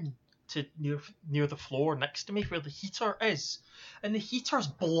down to near the floor next to me where the heater is, and the heater's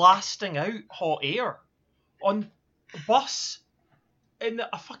blasting out hot air on the bus in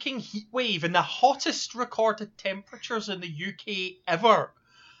a fucking heat wave in the hottest recorded temperatures in the UK ever.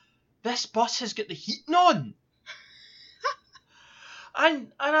 This bus has got the heating on.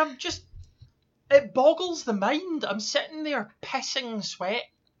 and I'm just, it boggles the mind. I'm sitting there pissing sweat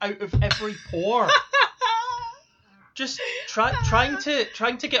out of every pore. Just trying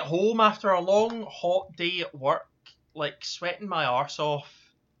to get home after a long hot day at work, like sweating my arse off,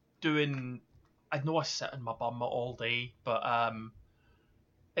 doing, I know I sit in my bum all day, but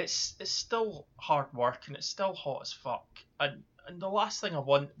it's still hard work and it's still hot as fuck. And the last thing I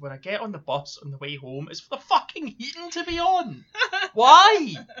want when I get on the bus on the way home is for the fucking heating to be on.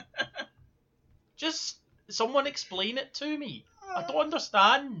 Why? Just someone explain it to me. I don't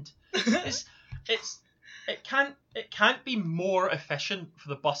understand. It can't be more efficient for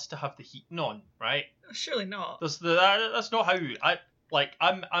the bus to have the heating on, right? Surely not. That's not how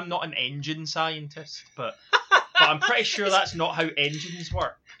I'm not an engine scientist, but I'm pretty sure that's not how engines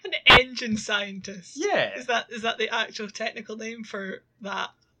work. An engine scientist. Yeah. Is that the actual technical name for that?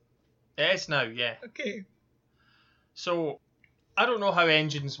 It is now, yeah. Okay. So I don't know how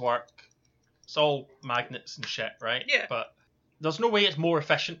engines work. It's all magnets and shit, right? Yeah. But there's no way it's more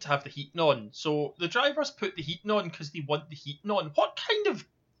efficient to have the heating on. So the drivers put the heating on because they want the heating on. What kind of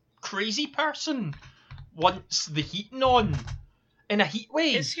crazy person wants the heating on in a heat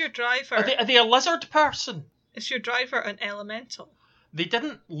wave? Is your driver... Are they a lizard person? Is your driver an elemental? They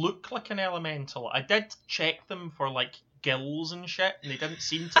didn't look like an elemental. I did check them for like gills and shit, and they didn't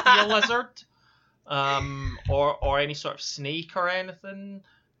seem to be a lizard, or any sort of snake or anything.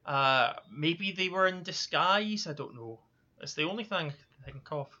 Maybe they were in disguise. I don't know. It's the only thing I can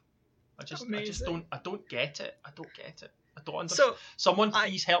think of. I just don't get it. I don't get it. I don't understand. So, Someone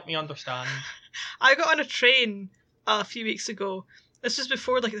please help me understand. I got on a train a few weeks ago. This was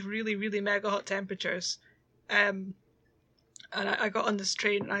before like the really, really mega hot temperatures. And I got on this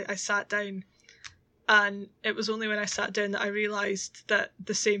train and I sat down, and it was only when I sat down that I realised that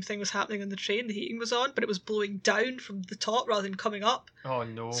the same thing was happening on the train. The heating was on, but it was blowing down from the top rather than coming up. Oh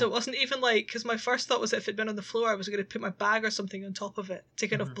no. So it wasn't even like, because my first thought was that if it'd been on the floor I was going to put my bag or something on top of it to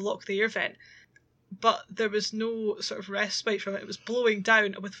kind of block the air vent. But there was no sort of respite from it. It was blowing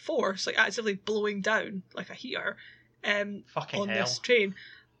down with force, like actively blowing down like a heater on this train.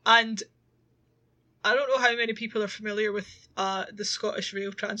 And I don't know how many people are familiar with the Scottish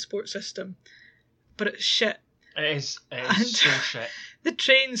rail transport system, but it's shit. It is so shit. The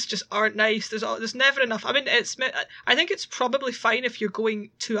trains just aren't nice. There's never enough. I mean, I think it's probably fine if you're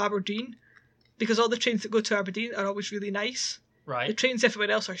going to Aberdeen, because all the trains that go to Aberdeen are always really nice. Right. The trains everywhere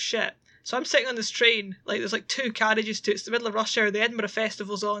else are shit. So I'm sitting on this train, like there's like 2 carriages to it. It's the middle of rush hour. The Edinburgh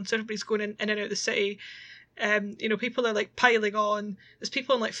Festival's on, so everybody's going in and out of the city. People are like piling on. There's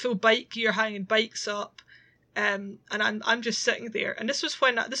people in like full bike gear hanging bikes up, and I'm just sitting there. And this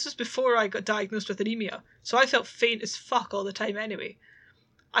was before I got diagnosed with anemia, so I felt faint as fuck all the time. Anyway,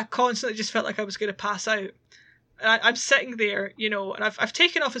 I constantly just felt like I was going to pass out. And I'm sitting there, and I've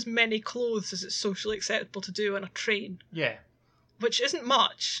taken off as many clothes as it's socially acceptable to do on a train. Yeah. Which isn't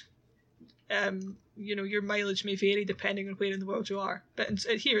much. Your mileage may vary depending on where in the world you are, but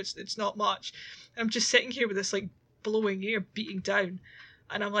here it's not much. I'm just sitting here with this like blowing air beating down,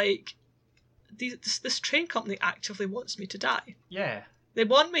 and I'm like, this train company actively wants me to die. Yeah. They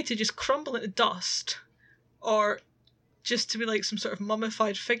want me to just crumble into dust, or just to be like some sort of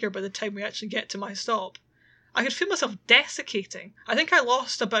mummified figure by the time we actually get to my stop. I could feel myself desiccating. I think I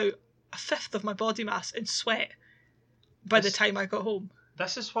lost about 1/5 of my body mass in sweat by the time I got home.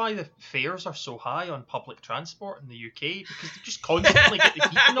 This is why the fares are so high on public transport in the UK, because they just constantly get the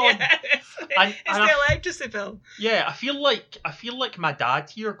heating on. It's the electricity bill. Yeah, I feel like my dad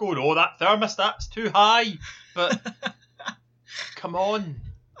here going, "Oh, that thermostat's too high," but come on.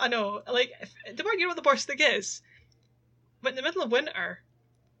 I know, like, you know what the worst thing is? But in the middle of winter,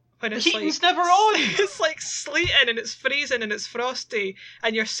 when it's the heating's like, never on. It's like sleeting and it's freezing and it's frosty,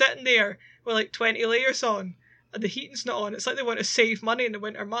 and you're sitting there with like 20 layers on, and the heating's not on. It's like they want to save money in the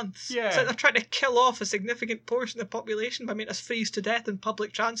winter months. Yeah. It's like they're trying to kill off a significant portion of the population by making us freeze to death in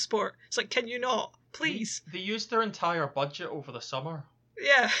public transport. It's like, can you not? Please. They used their entire budget over the summer.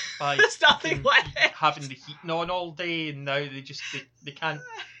 Yeah. By There's nothing left. having the heating on all day, and now they can't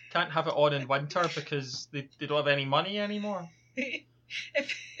have it on in winter because they don't have any money anymore.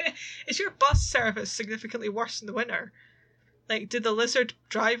 Is your bus service significantly worse in the winter? Like, did the lizard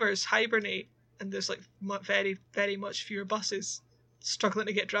drivers hibernate? And there's like very, very much fewer buses struggling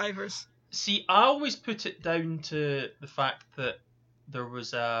to get drivers. See, I always put it down to the fact that it was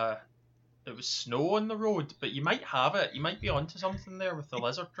snow on the road, but you might have it. You might be onto something there with the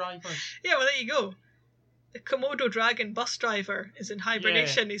lizard drivers. Yeah, well, there you go. The Komodo dragon bus driver is in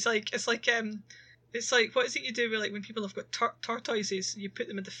hibernation. Yeah. It's like what is it you do with, like, when people have got tortoises and you put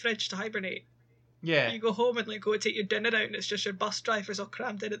them in the fridge to hibernate? Yeah. You go home and like go take your dinner out, and it's just your bus drivers all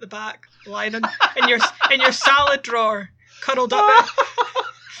crammed in at the back, lying in your salad drawer, cuddled up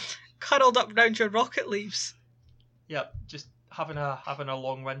round your rocket leaves. Yep, just having a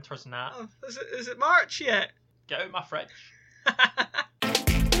long winter's nap. Oh, is it March yet? Get out my fridge.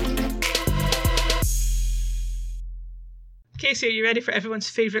 Casey, are you ready for everyone's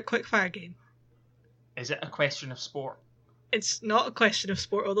favourite quickfire game? Is it a question of sport? It's not a question of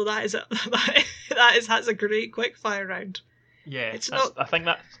sport, although that's a great quickfire round. Yeah, I think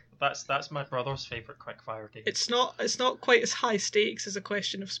that's my brother's favourite quickfire game. It's not quite as high stakes as a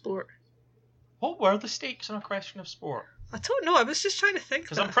question of sport. What were the stakes in a question of sport? I don't know. I was just trying to think.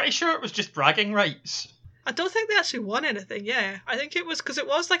 Because I'm pretty sure it was just bragging rights. I don't think they actually won anything. Yeah, I think it was because it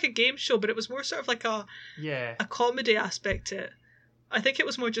was like a game show, but it was more sort of like a comedy aspect to it. I think it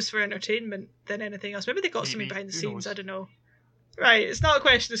was more just for entertainment than anything else. Maybe they got something behind the scenes. I don't know. Right, it's not a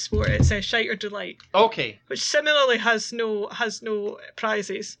question of sport. It's a shite or delight. Okay. Which similarly has no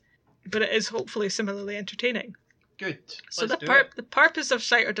prizes, but it is hopefully similarly entertaining. Good. So Let's do it. the purpose of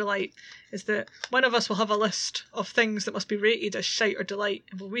Shite or Delight is that one of us will have a list of things that must be rated as Shite or Delight,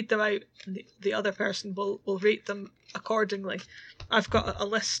 and we'll read them out, and the other person will rate them accordingly. I've got a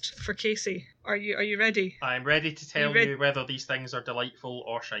list for Casey. Are you ready? I'm ready to tell you whether these things are delightful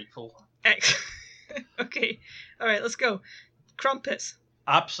or shiteful. Okay. All right, let's go. Crumpets.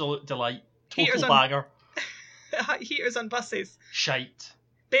 Absolute delight. Total Heaters bagger. Heaters on buses. Shite.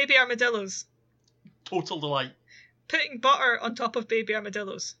 Baby armadillos. Total delight. Putting butter on top of baby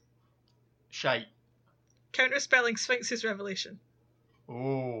armadillos. Shite. Counterspelling Sphinx's revelation.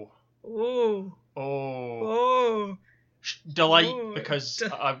 Oh. Oh. Oh. Oh. Delight, Oh. because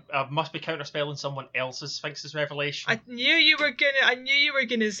I must be counterspelling someone else's Sphinx's revelation. I knew you were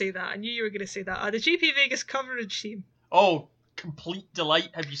gonna say that. The GP Vegas coverage team. Oh, complete delight.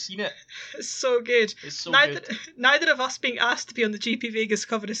 Have you seen it? It's so good. It's so neither, good. Neither of us being asked to be on the GP Vegas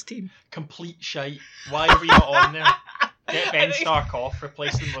coverage team. Complete shite. Why are we not on there? Get Ben Stark off,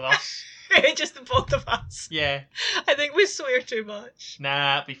 replace them with us. Just the both of us. Yeah. I think we swear too much.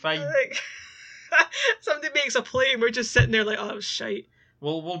 Nah, it'll be fine. I think somebody makes a play and we're just sitting there like, oh, shite.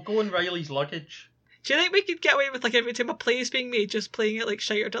 We'll go in Riley's luggage. Do you think we could get away with, like, every time a play is being made, just playing it like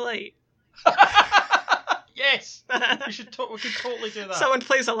Shite or Delight? Yes! We could totally do that. Someone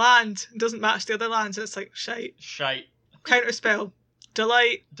plays a land and doesn't match the other lands, and it's like, shite. Shite. Counterspell.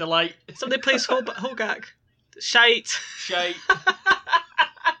 Delight. Delight. Somebody plays Hogak. Shite. Shite.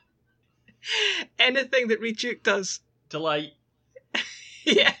 Anything that Reduke does. Delight.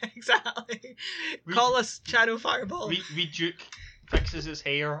 Yeah, exactly. Call us Shadow Fireball. Reduke fixes his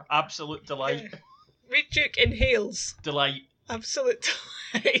hair. Absolute delight. Yeah. Reduke inhales. Delight. Absolute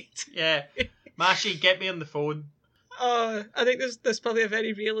delight. Yeah. Mashi, get me on the phone. I think there's probably a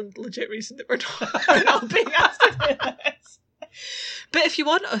very real and legit reason that we're not being asked to do this. But if you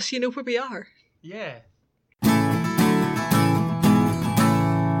want us, you know where we are. Yeah.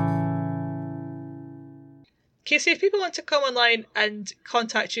 Casey, if people want to come online and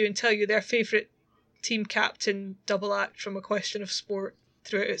contact you and tell you their favourite team captain double act from A Question of Sport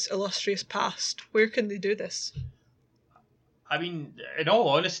throughout its illustrious past, where can they do this? I mean, in all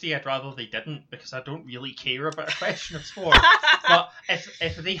honesty, I'd rather they didn't, because I don't really care about A Question of Sport. But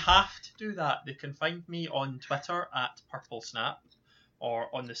if they have to do that, they can find me on Twitter at Purple Snap, or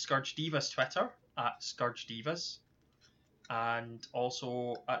on the Scourge Divas Twitter at Scourge Divas, and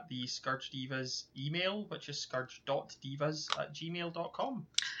also at the Scourge Divas email, which is scourge.divas@gmail.com.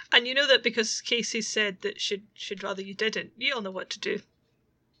 And you know that because Casey said that she'd rather you didn't, you all know what to do.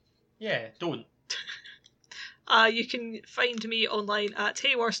 Yeah, don't. You can find me online at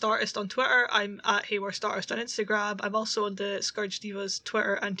HeyWorstArtist on Twitter. I'm at HeyWorstArtist on Instagram. I'm also on the Scourge Divas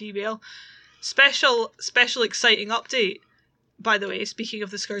Twitter and email. Special exciting update, by the way, speaking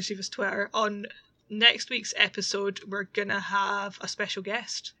of the Scourge Divas Twitter, on next week's episode we're going to have a special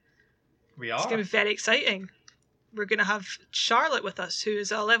guest. We are. It's going to be very exciting. We're going to have Charlotte with us, who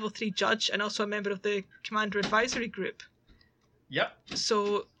is a level 3 judge and also a member of the Commander Advisory Group. Yep.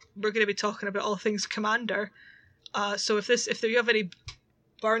 So we're going to be talking about all things Commander. So if you have any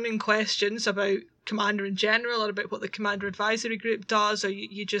burning questions about Commander in general, or about what the Commander Advisory Group does, or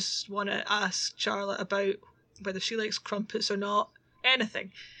you just want to ask Charlotte about whether she likes crumpets or not,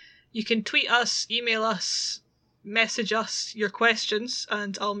 anything, you can tweet us, email us, message us your questions,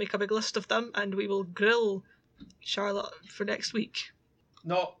 and I'll make a big list of them, and we will grill Charlotte for next week.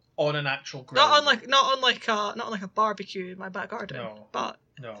 Not on an actual grill. Not on like a barbecue in my back garden. No. But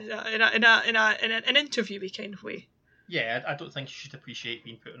No. in an interviewy kind of way. Yeah, I don't think you should appreciate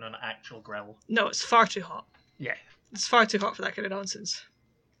being put on an actual grill. No, it's far too hot. Yeah. It's far too hot for that kind of nonsense.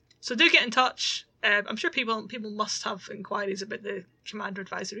 So do get in touch. I'm sure people must have inquiries about the Commander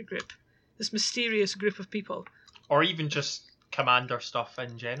Advisory Group. This mysterious group of people. Or even just Commander stuff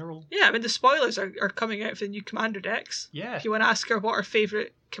in general. Yeah, I mean the spoilers are coming out for the new Commander decks. Yeah. If you want to ask her what her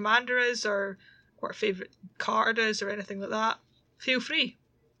favourite Commander is, or what her favourite card is, or anything like that, feel free.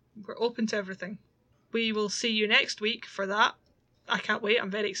 We're open to everything. We will see you next week for that. I can't wait. I'm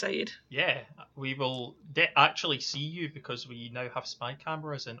very excited. Yeah, we will actually see you, because we now have spy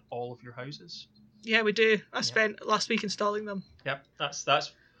cameras in all of your houses. Yeah, we do. I spent last week installing them. Yep,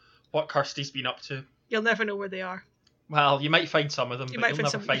 that's what Kirsty's been up to. You'll never know where they are. Well, you might find some of them, but you'll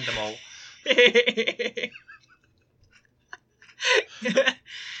never find them all.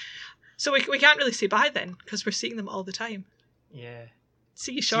 So we can't really say bye then, because we're seeing them all the time. Yeah.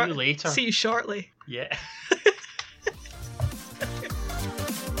 See you See you later. See you shortly. Yeah.